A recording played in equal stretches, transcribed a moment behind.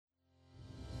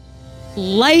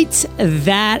Light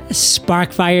that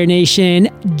Sparkfire Nation,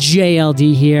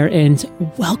 JLD here, and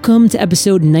welcome to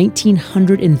episode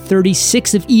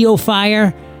 1936 of EO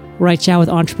Fire, where I chat with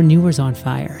entrepreneurs on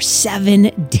fire 7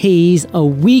 days a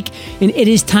week. And it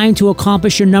is time to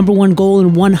accomplish your number one goal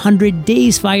in 100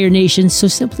 days, Fire Nation. So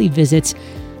simply visit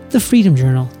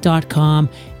thefreedomjournal.com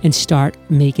and start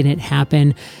making it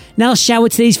happen. Now let's chat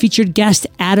with today's featured guest,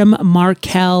 Adam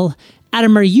Markel.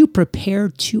 Adam, are you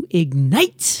prepared to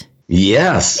ignite?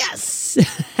 Yes. Yes.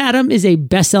 Adam is a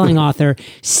best-selling author,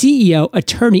 CEO,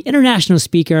 attorney, international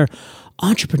speaker,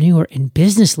 entrepreneur, and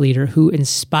business leader who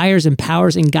inspires,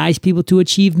 empowers, and guides people to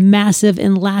achieve massive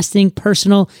and lasting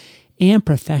personal and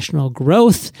professional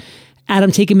growth. Adam,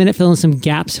 take a minute, fill in some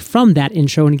gaps from that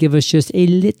intro and give us just a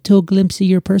little glimpse of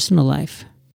your personal life.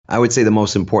 I would say the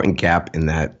most important gap in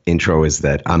that intro is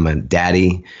that I'm a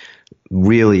daddy,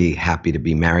 really happy to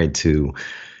be married to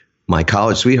my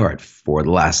college sweetheart for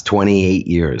the last 28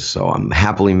 years. So I'm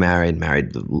happily married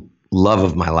the love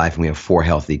of my life, and we have 4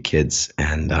 healthy kids.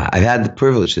 And I've had the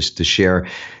privilege just to share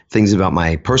things about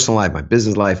my personal life, my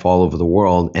business life all over the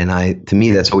world. And to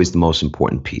me, that's always the most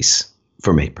important piece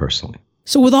for me personally.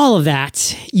 So with all of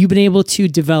that, you've been able to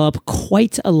develop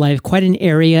quite a life, quite an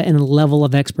area and a level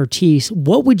of expertise.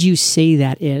 What would you say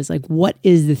that is? Like, what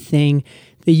is the thing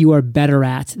that you are better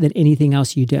at than anything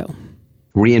else you do?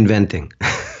 Reinventing.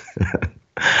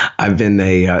 I've been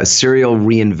a serial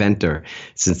reinventor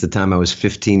since the time I was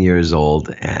 15 years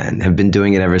old and have been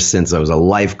doing it ever since. I was a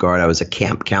lifeguard. I was a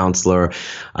camp counselor.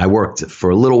 I worked for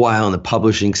a little while in the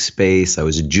publishing space. I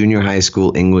was a junior high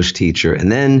school English teacher. And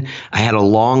then I had a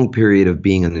long period of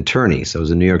being an attorney. So I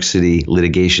was a New York City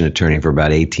litigation attorney for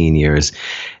about 18 years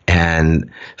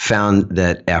and found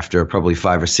that after probably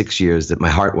 5 or 6 years that my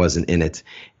heart wasn't in it.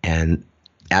 And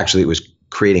actually it was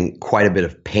creating quite a bit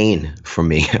of pain for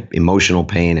me, emotional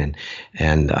pain and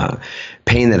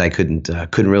pain that I couldn't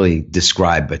really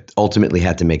describe, but ultimately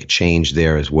had to make a change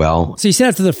there as well. So you said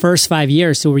after the first 5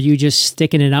 years, so were you just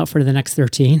sticking it out for the next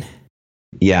 13?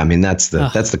 Yeah, I mean, that's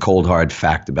the cold, hard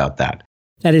fact about that.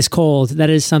 That is cold. That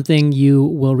is something you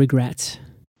will regret.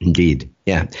 Indeed.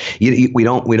 Yeah. We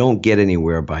don't get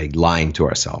anywhere by lying to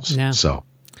ourselves. No. So.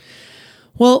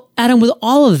 Well, Adam, with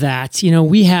all of that,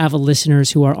 we have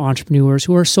listeners who are entrepreneurs,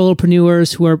 who are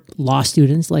solopreneurs, who are law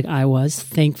students like I was.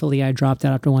 Thankfully, I dropped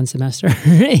out after 1 semester.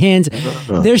 And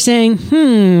they're saying,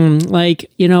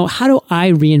 how do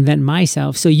I reinvent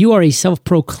myself? So you are a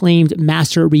self-proclaimed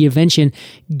master of reinvention.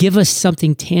 Give us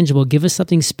something tangible. Give us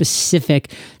something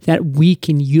specific that we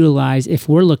can utilize if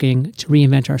we're looking to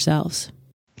reinvent ourselves.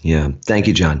 Yeah. Thank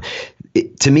you, John.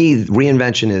 To me,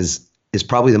 reinvention is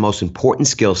probably the most important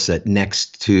skill set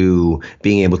next to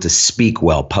being able to speak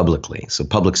well publicly. So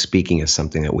public speaking is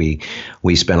something that we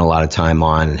spend a lot of time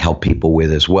on and help people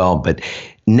with as well. But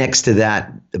next to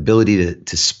that ability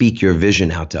to speak your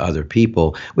vision out to other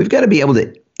people, we've got to be able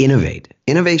to innovate.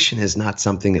 Innovation is not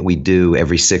something that we do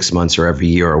every 6 months or every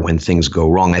year or when things go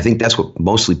wrong. I think that's what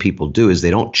mostly people do is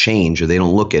they don't change or they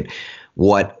don't look at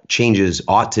what changes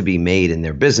ought to be made in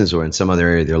their business or in some other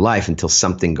area of their life until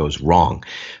something goes wrong.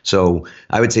 So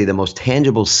I would say the most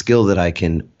tangible skill that I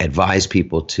can advise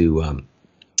people to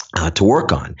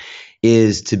work on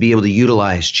is to be able to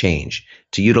utilize change,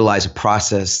 to utilize a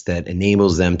process that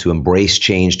enables them to embrace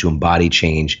change, to embody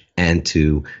change, and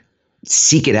to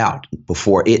seek it out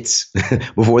before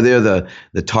they're the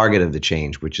target of the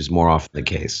change, which is more often the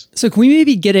case. So can we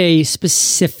maybe get a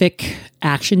specific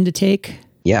action to take?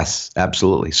 Yes,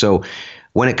 absolutely. So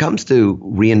when it comes to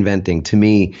reinventing, to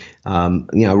me,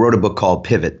 I wrote a book called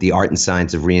Pivot, The Art and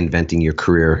Science of Reinventing Your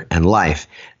Career and Life.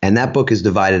 And that book is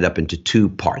divided up into 2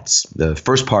 parts. The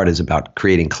first part is about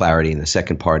creating clarity, and the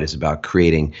second part is about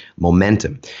creating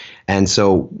momentum. And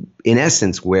so in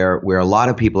essence, where a lot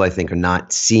of people, I think, are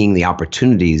not seeing the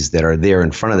opportunities that are there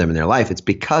in front of them in their life, it's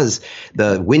because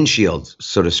the windshield,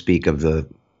 so to speak, of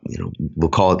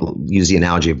use the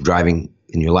analogy of driving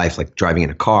in your life, like driving in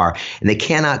a car, and they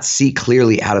cannot see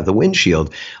clearly out of the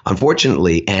windshield,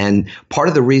 unfortunately. And part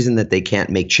of the reason that they can't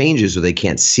make changes or they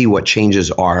can't see what changes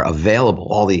are available,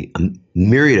 all the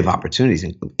myriad of opportunities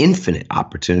and infinite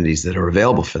opportunities that are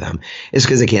available for them, is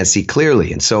because they can't see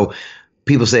clearly. And so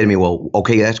people say to me, well,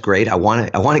 okay, that's great. I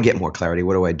want to get more clarity.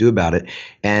 What do I do about it?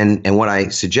 And what I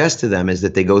suggest to them is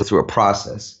that they go through a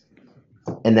process.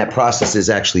 And that process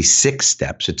is actually 6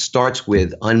 steps. It starts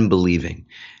with unbelieving.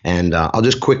 And I'll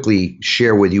just quickly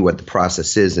share with you what the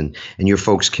process is. And your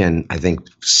folks can, I think,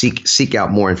 seek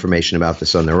out more information about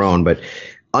this on their own. But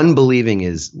unbelieving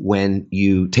is when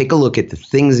you take a look at the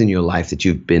things in your life that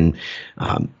you've been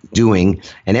doing,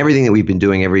 and everything that we've been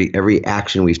doing, every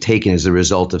action we've taken is the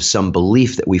result of some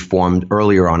belief that we formed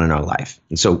earlier on in our life.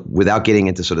 And so without getting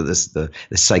into sort of the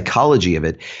psychology of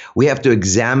it, we have to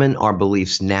examine our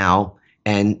beliefs now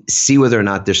and see whether or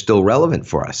not they're still relevant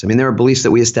for us. I mean, there are beliefs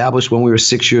that we established when we were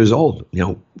 6 years old,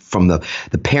 from the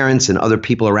parents and other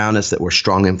people around us that were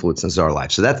strong influences in our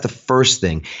life. So that's the first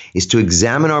thing, is to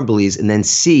examine our beliefs and then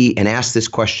see and ask this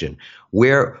question: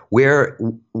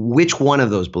 which one of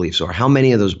those beliefs, or how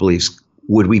many of those beliefs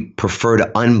would we prefer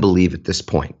to unbelieve at this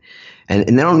point? And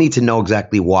they don't need to know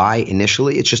exactly why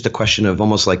initially. It's just a question of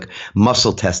almost like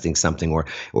muscle testing something, or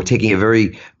taking a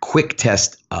very quick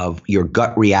test of your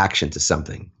gut reaction to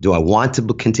something. Do I want to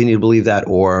continue to believe that,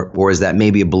 or is that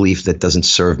maybe a belief that doesn't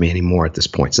serve me anymore at this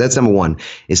point? So that's number one,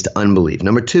 is to unbelieve.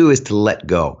 Number two is to let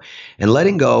go. And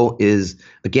letting go is,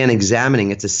 again,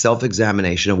 examining. It's a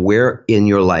self-examination of where in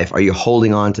your life are you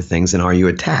holding on to things and are you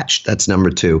attached? That's number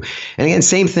two. And again,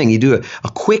 same thing. You do a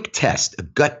quick test, a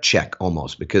gut check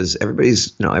almost, because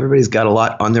everybody's got a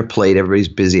lot on their plate. Everybody's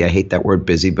busy. I hate that word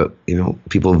busy, but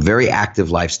people have very active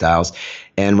lifestyles.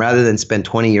 And rather than spend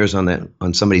 20 years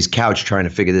on somebody's couch trying to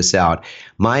figure this out,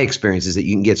 my experience is that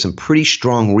you can get some pretty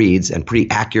strong reads and pretty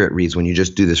accurate reads when you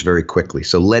just do this very quickly.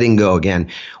 So letting go, again,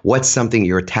 what's something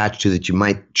you're attached to that you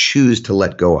might choose to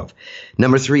let go of?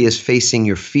 Number three is facing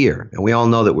your fear. And we all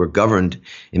know that we're governed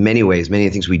in many ways. Many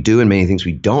of the things we do and many things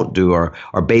we don't do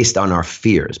are based on our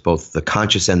fears, both the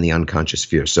conscious and the unconscious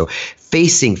fears. So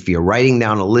facing fear, writing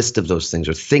down a list of those things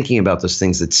or thinking about those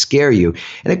things that scare you.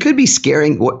 And it could be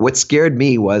scaring. What scared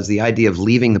me was the idea of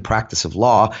leaving the practice of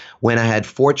law when I had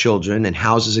 4 children and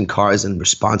houses and cars and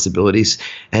responsibilities,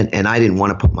 and I didn't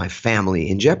want to put my family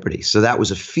in jeopardy. So that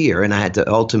was a fear, and I had to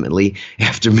ultimately,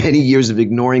 after many years of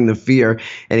ignoring the fear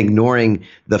and ignoring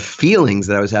the feelings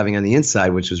that I was having on the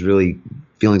inside, which was really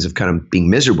feelings of kind of being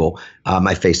miserable,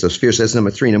 I faced those fears. So that's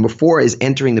number three. Number four is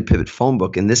entering the Pivot phone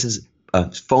book, and this is a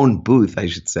phone booth, I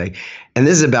should say. And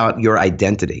this is about your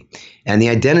identity. And the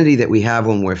identity that we have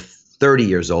when we're 30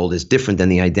 years old is different than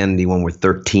the identity when we're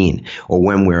 13 or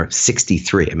when we're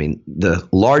 63. I mean, the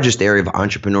largest area of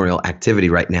entrepreneurial activity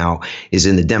right now is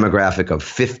in the demographic of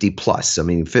 50 plus. I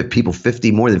mean, people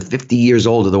more than 50 years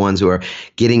old are the ones who are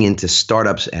getting into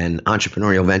startups and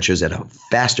entrepreneurial ventures at a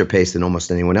faster pace than almost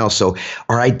anyone else. So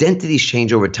our identities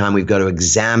change over time. We've got to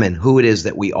examine who it is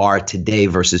that we are today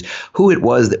versus who it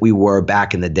was that we were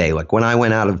back in the day. Like when I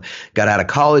got out of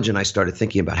college and I started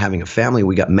thinking about having a family,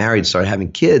 we got married, started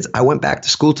having kids, I went back to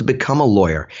school to become a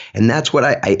lawyer. And that's what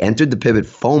I entered the Pivot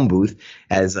phone booth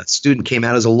as a student, came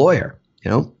out as a lawyer,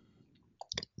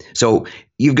 So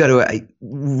you've got to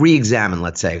re-examine,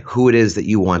 let's say, who it is that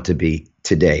you want to be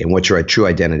today and what your true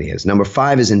identity is. Number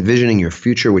 5 is envisioning your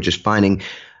future, which is finding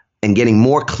and getting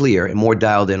more clear and more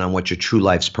dialed in on what your true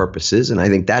life's purpose is. And I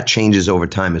think that changes over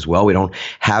time as well. We don't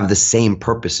have the same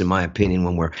purpose, in my opinion,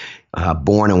 when we're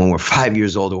born and when we're 5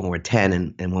 years old or when we're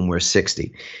 10 and when we're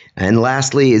 60. And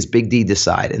lastly is Big D,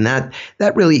 decide. And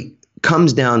that really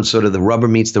comes down, sort of the rubber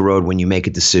meets the road when you make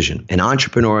a decision. And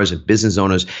entrepreneurs and business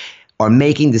owners are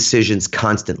making decisions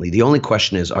constantly. The only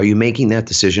question is, are you making that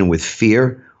decision with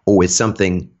fear or with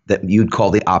something that you'd call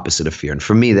the opposite of fear? And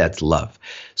for me, that's love.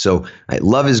 So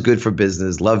love is good for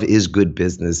business. Love is good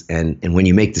business. And when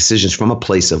you make decisions from a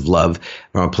place of love,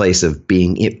 from a place of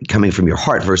coming from your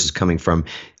heart versus coming from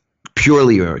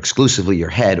purely or exclusively your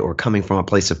head, or coming from a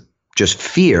place of just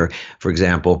fear, for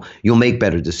example, you'll make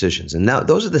better decisions. And now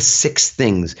those are the 6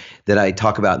 things that I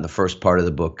talk about in the first part of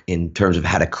the book in terms of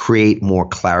how to create more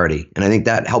clarity. And I think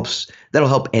that'll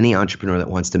help any entrepreneur that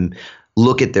wants to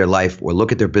look at their life or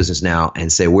look at their business now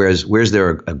and say, where's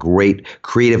there a great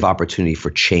creative opportunity for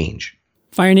change?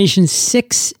 Fire Nation,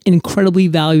 6 incredibly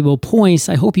valuable points.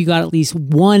 I hope you got at least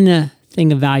one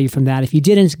thing of value from that. If you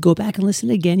didn't, go back and listen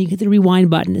again. You hit the rewind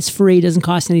button. It's free. It doesn't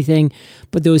cost anything.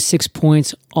 But those 6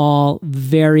 points, all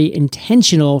very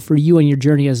intentional for you and your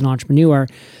journey as an entrepreneur.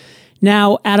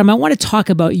 Now, Adam, I want to talk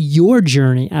about your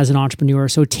journey as an entrepreneur.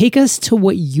 So take us to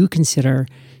what you consider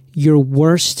your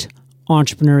worst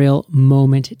entrepreneurial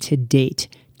moment to date.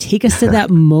 Take us to that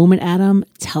moment, Adam.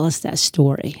 Tell us that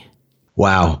story.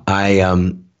 Wow.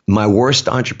 My worst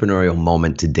entrepreneurial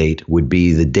moment to date would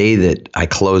be the day that I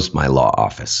closed my law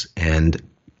office. And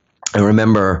I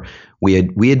remember we had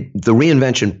the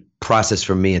reinvention process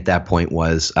for me at that point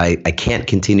was I can't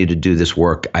continue to do this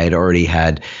work. I had already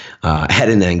had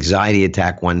an anxiety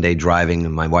attack one day driving,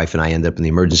 and my wife and I ended up in the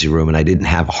emergency room, and I didn't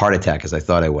have a heart attack as I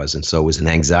thought I was. And so it was an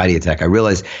anxiety attack. I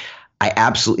realized I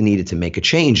absolutely needed to make a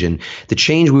change. And the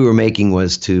change we were making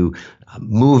was to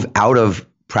move out of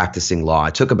practicing law.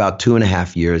 It took about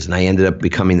 2.5 years, and I ended up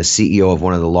becoming the CEO of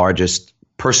one of the largest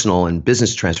personal and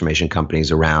business transformation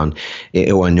companies around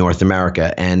in North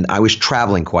America. And I was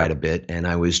traveling quite a bit, and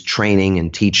I was training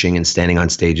and teaching and standing on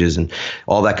stages and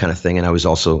all that kind of thing. And I was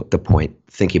also at the point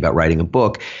thinking about writing a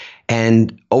book.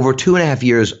 And over 2.5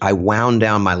 years, I wound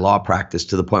down my law practice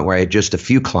to the point where I had just a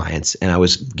few clients, and I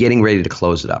was getting ready to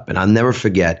close it up. And I'll never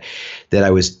forget that I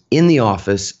was in the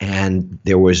office and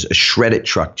there was a shredded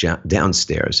truck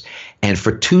downstairs. And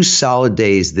for 2 solid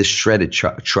days, this shredded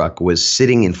truck was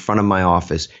sitting in front of my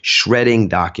office, shredding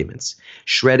documents,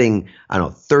 shredding,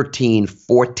 13,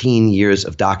 14 years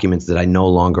of documents that I no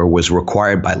longer was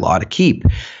required by law to keep.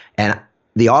 And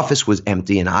the office was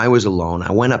empty and I was alone.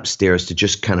 I went upstairs to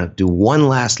just kind of do one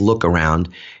last look around.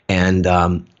 And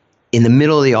in the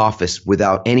middle of the office,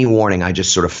 without any warning, I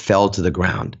just sort of fell to the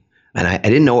ground. And I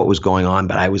didn't know what was going on,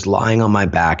 but I was lying on my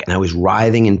back and I was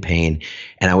writhing in pain.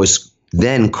 And I was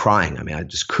then crying. I mean, I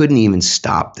just couldn't even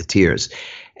stop the tears.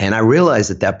 And I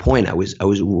realized at that point I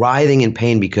was writhing in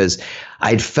pain because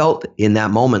I'd felt in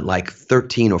that moment like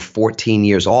 13 or 14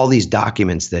 years, all these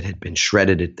documents that had been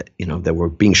shredded, that were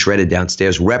being shredded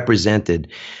downstairs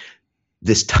represented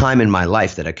this time in my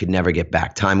life that I could never get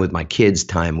back. Time with my kids,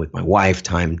 time with my wife,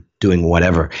 time doing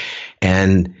whatever.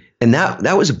 And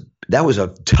that was a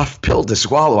tough pill to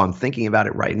swallow. I'm thinking about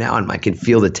it right now and I can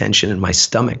feel the tension in my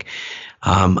stomach.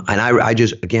 And I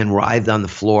just, again, writhed on the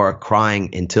floor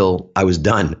crying until I was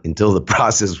done, until the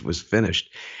process was finished.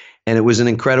 And it was an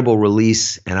incredible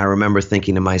release. And I remember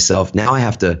thinking to myself, now I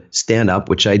have to stand up,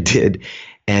 which I did,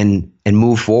 and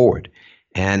move forward.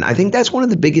 And I think that's one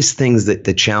of the biggest things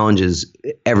that challenges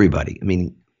everybody. I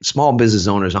mean, small business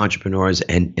owners, entrepreneurs,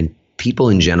 and people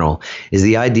in general, is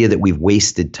the idea that we've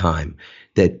wasted time.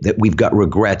 That we've got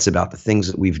regrets about the things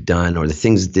that we've done or the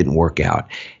things that didn't work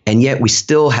out. And yet we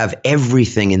still have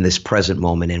everything in this present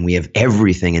moment, and we have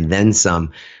everything and then some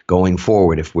going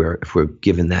forward if we're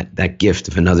given that gift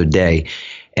of another day.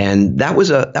 And that was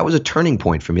a turning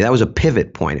point for me. That was a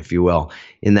pivot point, if you will,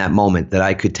 in that moment that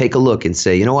I could take a look and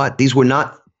say, you know what, these were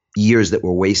not years that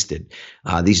were wasted.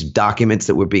 These documents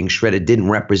that were being shredded didn't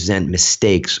represent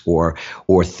mistakes or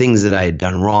things that I had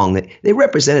done wrong. They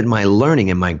represented my learning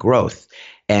and my growth.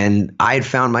 And I had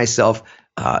found myself,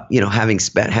 having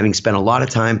spent a lot of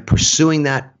time pursuing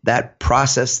that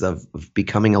process of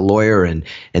becoming a lawyer and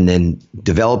then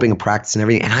developing a practice and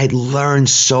everything. And I'd learned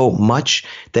so much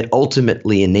that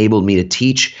ultimately enabled me to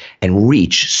teach and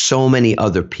reach so many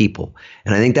other people.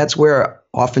 And I think that's where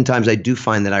oftentimes I do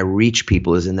find that I reach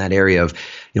people is in that area of,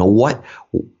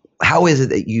 how is it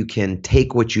that you can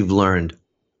take what you've learned,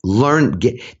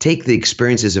 take the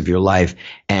experiences of your life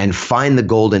and find the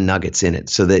golden nuggets in it,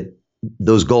 so that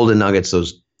those golden nuggets,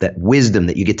 that wisdom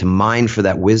that you get to mine for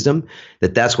that wisdom,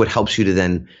 that's what helps you to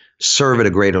then serve at a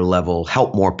greater level,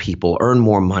 help more people, earn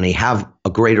more money, have a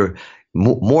greater,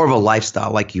 more of a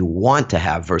lifestyle like you want to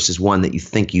have versus one that you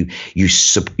think you're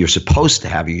supposed to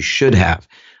have, or you should have.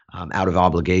 Out of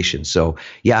obligation. So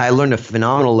yeah, I learned a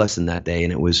phenomenal lesson that day,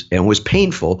 and it was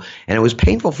painful, and it was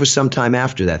painful for some time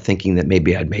after that, thinking that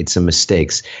maybe I'd made some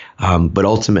mistakes. But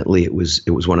ultimately, it was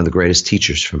one of the greatest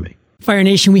teachers for me. Fire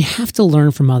Nation, we have to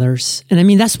learn from others. And I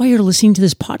mean, that's why you're listening to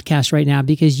this podcast right now,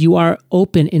 because you are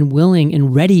open and willing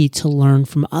and ready to learn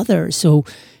from others. So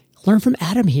learn from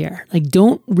Adam here. Like,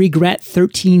 don't regret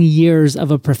 13 years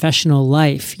of a professional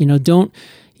life.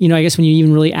 I guess when you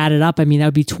even really add it up, I mean, that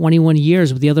would be 21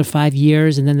 years with the other 5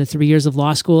 years and then the 3 years of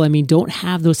law school. I mean, don't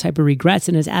have those type of regrets.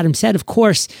 And as Adam said, of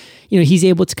course, he's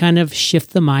able to kind of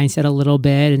shift the mindset a little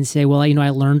bit and say, well, I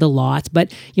learned a lot,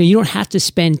 but you don't have to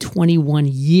spend 21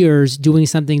 years doing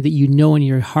something that in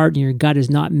your heart and your gut is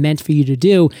not meant for you to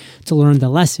do to learn the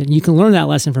lesson. You can learn that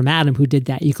lesson from Adam, who did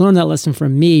that. You can learn that lesson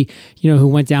from me, who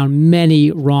went down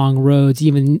many wrong roads,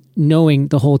 even knowing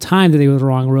the whole time that they were the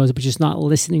wrong roads, but just not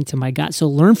listening to my gut. So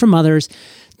learn from others.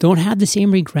 Don't have the same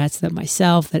regrets that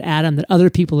myself, that Adam, that other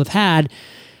people have had,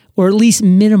 or at least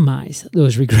minimize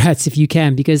those regrets if you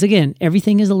can, because again,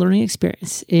 everything is a learning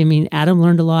experience. I mean, Adam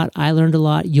learned a lot. I learned a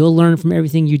lot. You'll learn from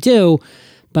everything you do,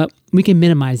 but we can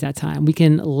minimize that time. We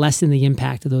can lessen the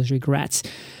impact of those regrets.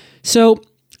 So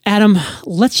Adam,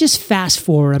 let's just fast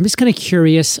forward. I'm just kind of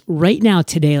curious right now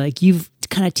today, like you've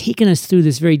kind of taken us through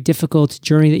this very difficult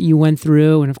journey that you went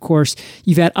through. And of course,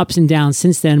 you've had ups and downs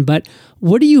since then, but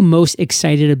what are you most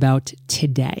excited about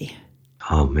today?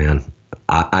 Oh man,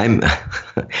 I'm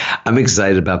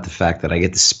excited about the fact that I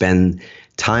get to spend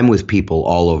time with people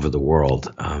all over the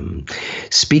world,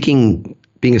 speaking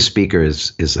being a speaker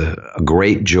is a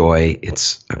great joy.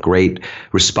 It's a great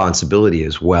responsibility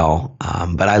as well.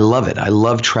 But I love it. I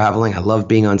love traveling. I love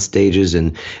being on stages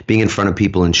and being in front of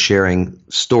people and sharing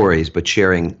stories, but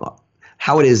sharing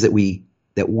how it is that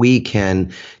we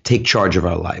can take charge of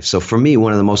our life. So for me,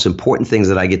 one of the most important things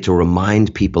that I get to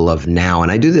remind people of now,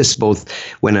 and I do this both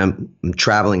when I'm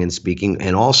traveling and speaking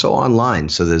and also online.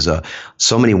 So there's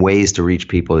so many ways to reach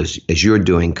people as you're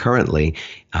doing currently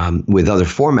with other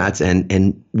formats.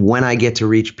 And when I get to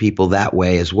reach people that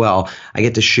way as well, I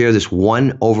get to share this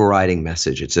one overriding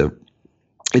message. It's a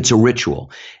ritual.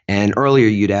 And earlier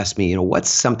you'd asked me, what's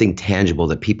something tangible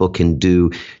that people can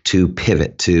do to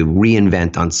pivot, to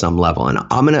reinvent on some level? And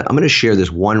I'm gonna share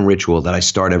this one ritual that I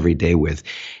start every day with.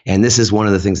 And this is one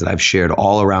of the things that I've shared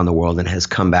all around the world and has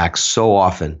come back so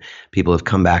often. People have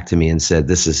come back to me and said,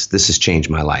 this has changed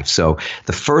my life. So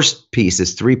the first piece,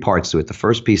 there's 3 parts to it. The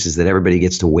first piece is that everybody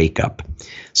gets to wake up.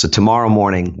 So tomorrow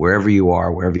morning, wherever you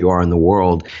are in the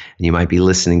world, and you might be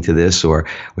listening to this or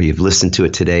you've listened to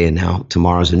it today and now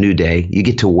tomorrow's a new day, you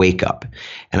get to wake up.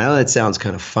 And I know that sounds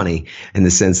kind of funny in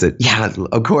the sense that, yeah,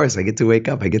 of course, I get to wake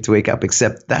up,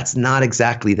 except that's not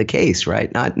exactly the case,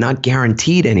 right? Not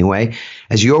guaranteed anyway.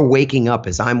 As you're waking up,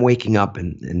 as I'm waking up,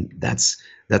 and that's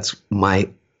my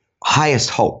highest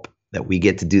hope that we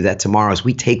get to do that tomorrow. As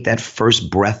we take that first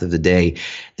breath of the day,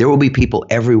 there will be people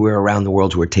everywhere around the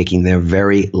world who are taking their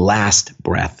very last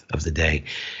breath of the day.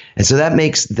 And so that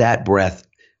makes that breath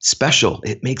special.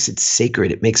 It makes it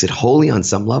sacred. It makes it holy on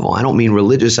some level. I don't mean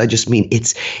religious. I just mean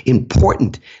it's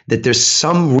important that there's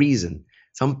some reason,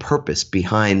 some purpose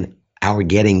behind our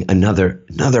getting another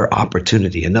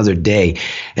opportunity, another day.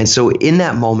 And so in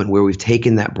that moment where we've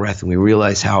taken that breath and we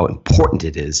realize how important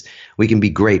it is, we can be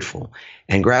grateful.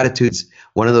 And gratitude's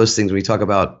one of those things when we talk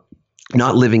about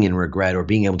not living in regret or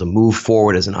being able to move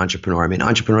forward as an entrepreneur. I mean,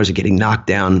 entrepreneurs are getting knocked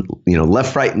down,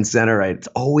 left, right, and center, right? It's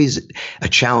always a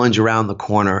challenge around the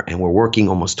corner, and we're working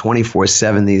almost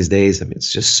 24/7 these days. I mean,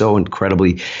 it's just so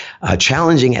incredibly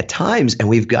challenging at times, and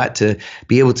we've got to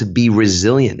be able to be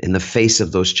resilient in the face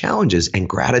of those challenges. And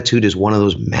gratitude is one of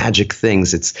those magic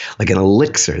things. It's like an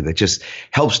elixir that just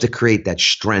helps to create that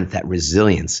strength, that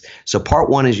resilience. So part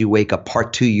 1 is you wake up.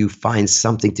 Part 2, you find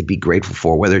something to be grateful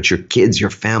for, whether it's your kids, your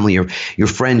family, your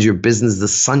friends, your business, the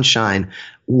sunshine,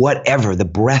 whatever, the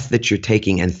breath that you're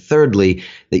taking. And thirdly,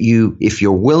 that you, if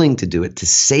you're willing to do it, to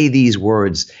say these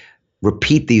words,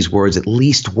 repeat these words at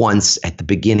least once at the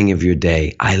beginning of your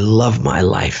day. I love my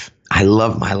life. I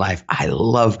love my life. I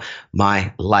love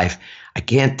my life. I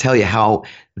can't tell you how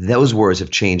those words have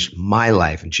changed my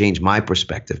life and changed my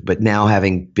perspective. But now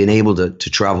having been able to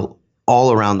travel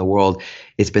all around the world,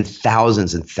 it's been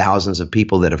thousands and thousands of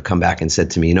people that have come back and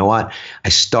said to me, you know what? I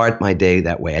start my day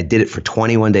that way. I did it for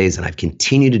 21 days and I've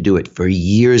continued to do it for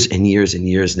years and years and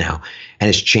years now. And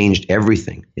it's changed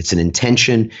everything. It's an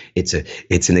intention. It's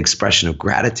an expression of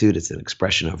gratitude. It's an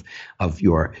expression of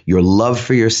your love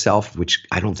for yourself, which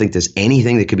I don't think there's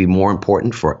anything that could be more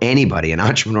important for anybody, an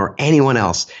entrepreneur, anyone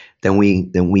else, then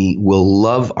we will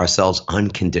love ourselves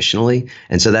unconditionally.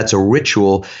 And so that's a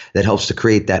ritual that helps to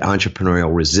create that entrepreneurial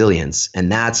resilience.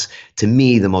 And that's, to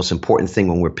me, the most important thing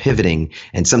when we're pivoting,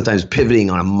 and sometimes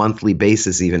pivoting on a monthly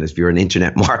basis, even if you're an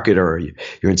internet marketer or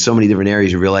you're in so many different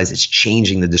areas, you realize it's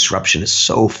changing. The disruption is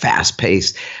so fast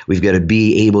paced. We've got to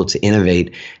be able to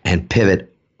innovate and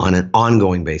pivot on an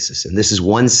ongoing basis. And this is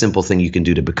one simple thing you can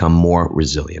do to become more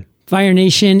resilient. Fire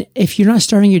Nation, if you're not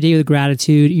starting your day with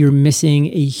gratitude, you're missing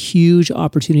a huge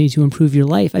opportunity to improve your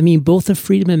life. I mean, both the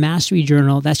Freedom and Mastery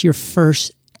Journal, that's your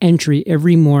first entry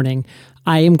every morning.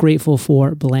 I am grateful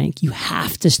for blank. You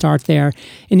have to start there.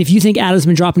 And if you think Adam's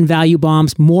been dropping value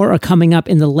bombs, more are coming up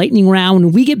in the lightning round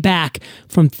when we get back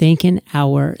from thanking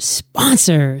our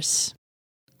sponsors.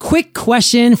 Quick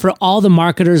question for all the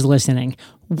marketers listening.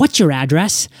 What's your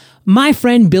address? My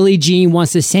friend Billie Jean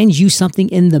wants to send you something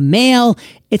in the mail.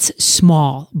 It's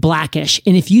small, blackish,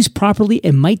 and if used properly,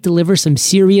 it might deliver some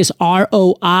serious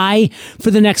ROI.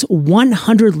 For the next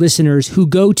 100 listeners who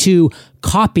go to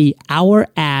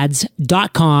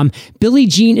copyourads.com, Billie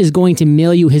Jean is going to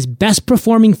mail you his best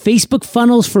performing Facebook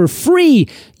funnels for free.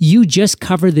 You just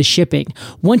cover the shipping.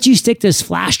 Once you stick this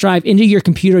flash drive into your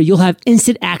computer, you'll have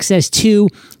instant access to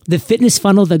the fitness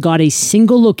funnel that got a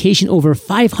single location over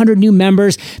 500 new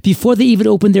members before before they even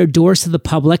opened their doors to the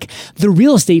public. The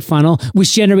real estate funnel,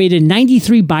 which generated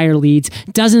 93 buyer leads,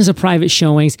 dozens of private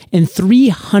showings, and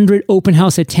 300 open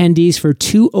house attendees for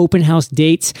 2 open house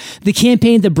dates. The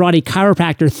campaign that brought a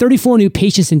chiropractor 34 new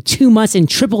patients in 2 months and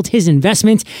tripled his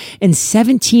investment, and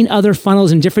 17 other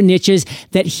funnels in different niches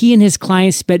that he and his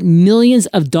clients spent millions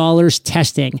of dollars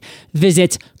testing.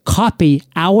 Visit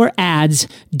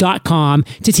copyourads.com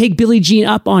to take Billy Jean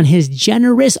up on his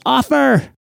generous offer.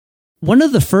 One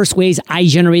of the first ways I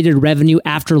generated revenue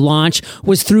after launch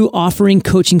was through offering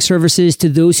coaching services to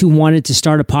those who wanted to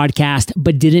start a podcast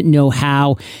but didn't know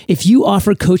how. If you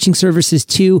offer coaching services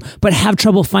too, but have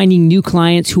trouble finding new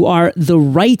clients who are the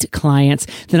right clients,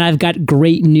 then I've got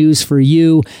great news for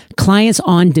you. Clients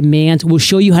on Demand will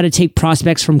show you how to take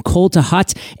prospects from cold to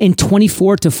hot in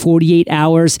 24 to 48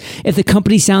 hours. If the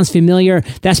company sounds familiar,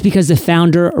 that's because the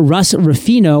founder, Russ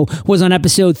Ruffino, was on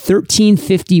episode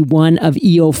 1351 of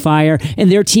EO Fire,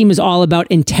 and their team is all about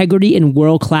integrity and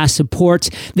world-class support.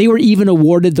 They were even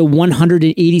awarded the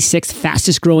 186th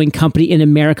fastest growing company in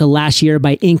America last year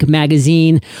by Inc.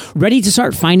 magazine. Ready to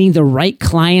start finding the right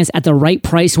clients at the right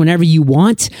price whenever you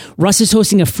want? Russ is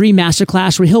hosting a free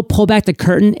masterclass where he'll pull back the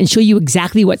curtain and show you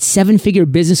exactly what 7-figure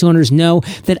business owners know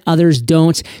that others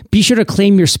don't. Be sure to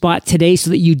claim your spot today so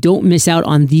that you don't miss out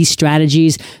on these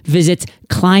strategies. Visit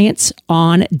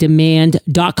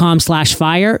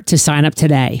clientsondemand.com/fire to sign up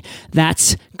today.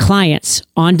 That's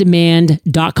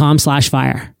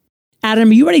clientsondemand.com/fire. Adam,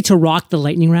 are you ready to rock the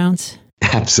lightning rounds?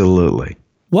 Absolutely.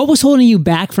 What was holding you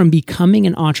back from becoming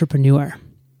an entrepreneur?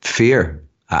 Fear.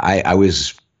 I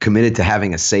was committed to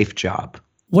having a safe job.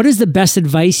 What is the best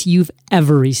advice you've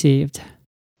ever received?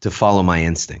 To follow my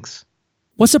instincts.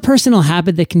 What's a personal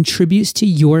habit that contributes to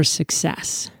your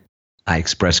success? I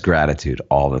express gratitude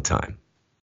all the time.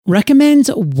 Recommend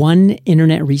one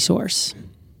internet resource.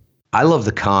 I love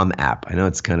the Calm app. I know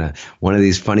it's kind of one of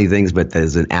these funny things, but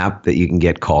there's an app that you can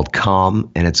get called Calm,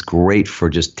 and it's great for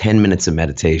just 10 minutes of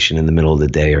meditation in the middle of the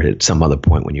day or at some other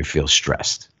point when you feel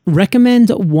stressed.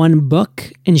 Recommend one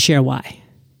book and share why.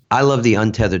 I love The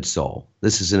Untethered Soul.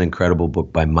 This is an incredible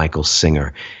book by Michael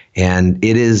Singer, and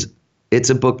it's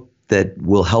a book that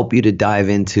will help you to dive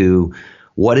into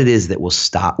what it is that will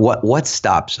stop, what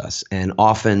stops us. And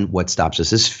often what stops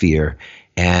us is fear,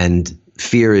 and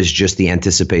fear is just the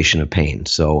anticipation of pain.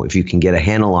 So if you can get a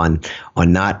handle on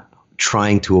not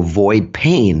trying to avoid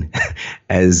pain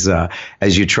as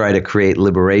you try to create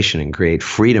liberation and create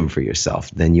freedom for yourself,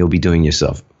 then you'll be doing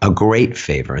yourself a great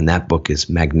favor. And that book is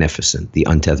magnificent, The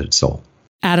Untethered Soul.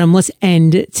 Adam, let's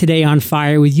end today on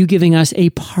fire with you giving us a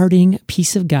parting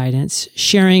piece of guidance,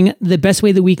 sharing the best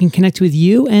way that we can connect with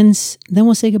you, and then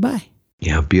we'll say goodbye.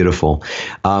 Yeah, beautiful.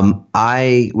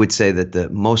 I would say that the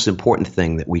most important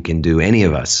thing that we can do, any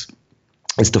of us,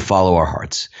 is to follow our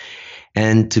hearts.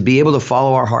 And to be able to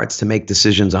follow our hearts, to make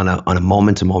decisions on a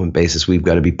moment-to-moment basis, we've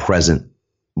got to be present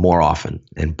more often.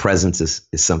 And presence is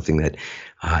something that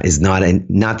is not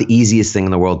the easiest thing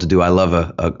in the world to do. I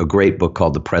love a great book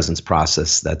called The Presence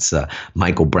Process. That's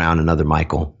Michael Brown, another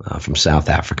Michael from South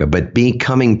Africa. But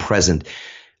becoming present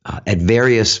at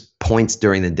various points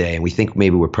during the day, and we think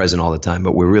maybe we're present all the time,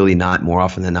 but we're really not. More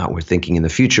often than not, we're thinking in the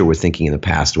future, we're thinking in the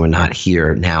past, we're not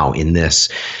here now in this.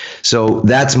 So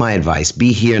that's my advice.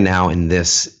 Be here now in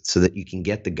this so that you can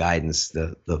get the guidance,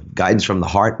 the guidance from the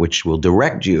heart, which will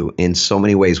direct you in so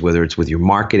many ways, whether it's with your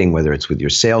marketing, whether it's with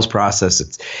your sales process,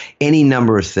 it's any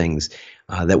number of things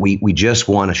that we just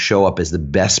want to show up as the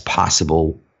best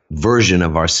possible version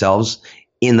of ourselves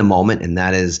in the moment, and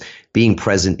that is being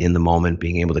present in the moment,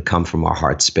 being able to come from our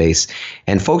heart space.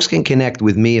 And folks can connect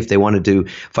with me if they wanted to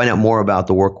find out more about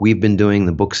the work we've been doing,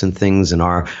 the books and things, and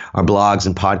our blogs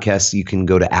and podcasts. You can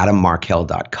go to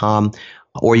adammarkel.com,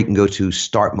 or you can go to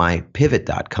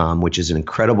startmypivot.com, which is an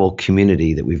incredible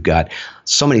community that we've got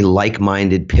so many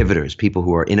like-minded pivoters, people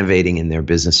who are innovating in their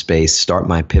business space.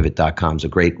 Startmypivot.com is a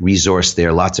great resource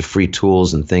there. Lots of free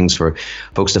tools and things for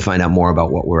folks to find out more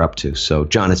about what we're up to. So,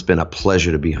 John, it's been a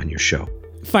pleasure to be on your show.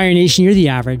 Fire Nation, you're the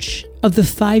average of the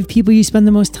 5 people you spend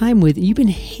the most time with. You've been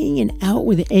hanging out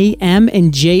with AM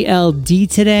and JLD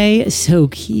today, so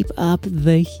keep up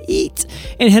the heat.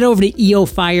 And head over to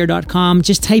eofire.com.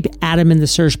 Just type Adam in the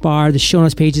search bar. The show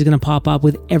notes page is going to pop up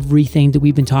with everything that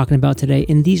we've been talking about today.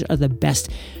 And these are the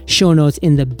best show notes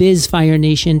in the biz, Fire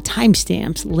Nation.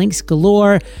 Timestamps, links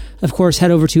galore. Of course, head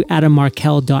over to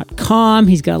adammarkel.com.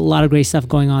 He's got a lot of great stuff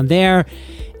going on there.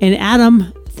 And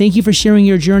Adam, thank you for sharing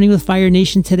your journey with Fire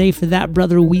Nation today. For that,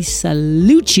 brother, we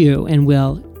salute you, and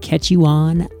we'll catch you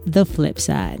on the flip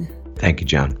side. Thank you,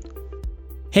 John.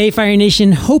 Hey, Fire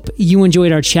Nation. Hope you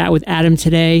enjoyed our chat with Adam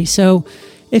today. So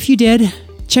if you did,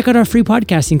 check out our free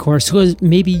podcasting course, because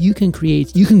maybe you can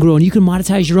create, you can grow, and you can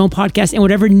monetize your own podcast in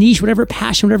whatever niche, whatever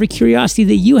passion, whatever curiosity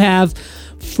that you have.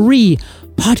 Free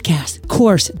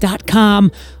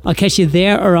podcastcourse.com. I'll catch you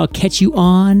there, or I'll catch you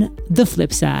on the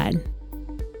flip side.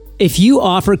 If you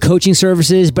offer coaching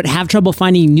services but have trouble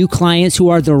finding new clients who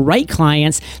are the right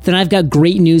clients, then I've got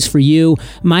great news for you.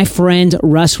 My friend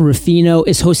Russ Ruffino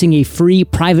is hosting a free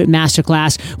private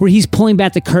masterclass where he's pulling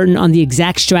back the curtain on the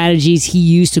exact strategies he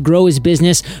used to grow his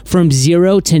business from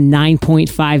 0 to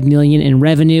 9.5 million in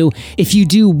revenue. If you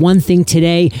do one thing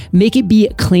today, make it be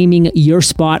claiming your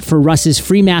spot for Russ's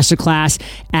free masterclass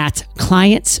at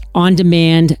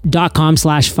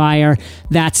clientsondemand.com/fire.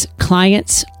 That's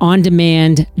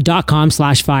clientsondemand.com/fire.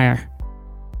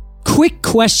 Quick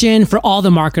question for all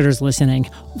the marketers listening.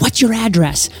 What's your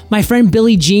address? My friend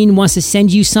Billie Jean wants to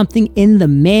send you something in the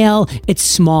mail. It's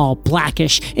small,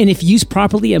 blackish, and if used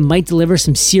properly, it might deliver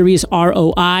some serious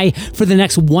ROI. For the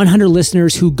next 100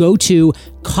 listeners who go to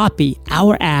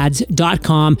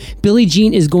copyourads.com, Billie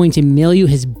Jean is going to mail you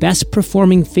his best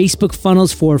performing Facebook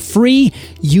funnels for free.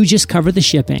 You just cover the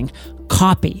shipping.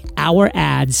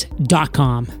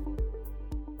 Copyourads.com.